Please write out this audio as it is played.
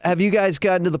Have you guys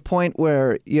gotten to the point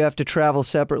where you have to travel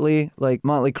separately, like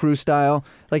Motley Crue style?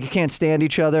 Like you can't stand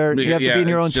each other. You have to be in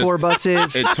your own tour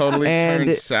buses. It totally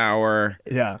turned sour.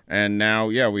 Yeah. And now,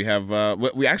 we have.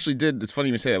 We actually did. It's funny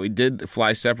you say that. We did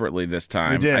fly separately this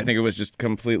time. We did. I think it was just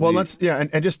completely. Well,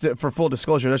 and just for full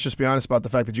disclosure, let's just be honest about the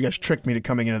fact that you guys tricked me to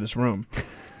coming into this room.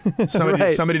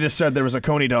 Somebody just said there was a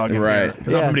Coney dog in here.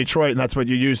 Because I'm from Detroit, and that's what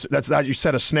you use. That's how you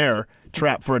set a snare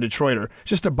trap for a Detroiter.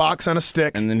 Just a box on a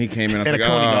stick. And then he came in and I was like,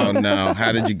 oh, no.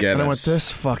 How did you get us? And I went,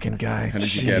 this fucking guy. How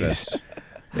did you get us?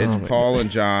 It's Paul and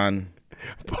John.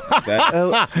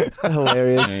 That's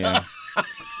hilarious. Yeah.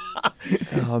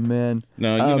 Oh, man.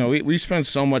 No, we spent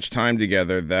so much time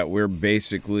together that we're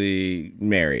basically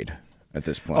married at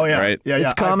this point, right? Yeah.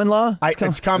 It's common law?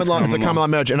 It's common law. It's a common law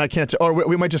marriage, and I can't. Or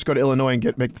we might just go to Illinois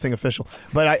and make the thing official.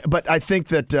 But I think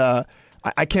that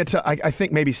I can't tell. I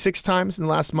think maybe 6 times in the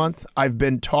last month I've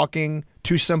been talking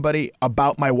to somebody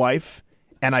about my wife,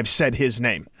 and I've said his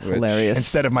name. Hilarious.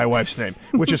 Instead of my wife's name,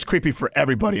 which is creepy for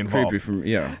everybody involved.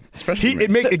 Especially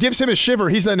it gives him a shiver.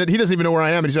 He doesn't even know where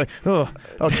I am, and he's like, oh,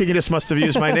 Kiki just must have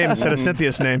used my name instead of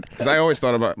Cynthia's name. Because I always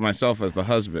thought about myself as the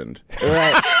husband.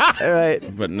 Right.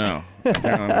 But no,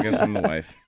 I guess I'm the wife.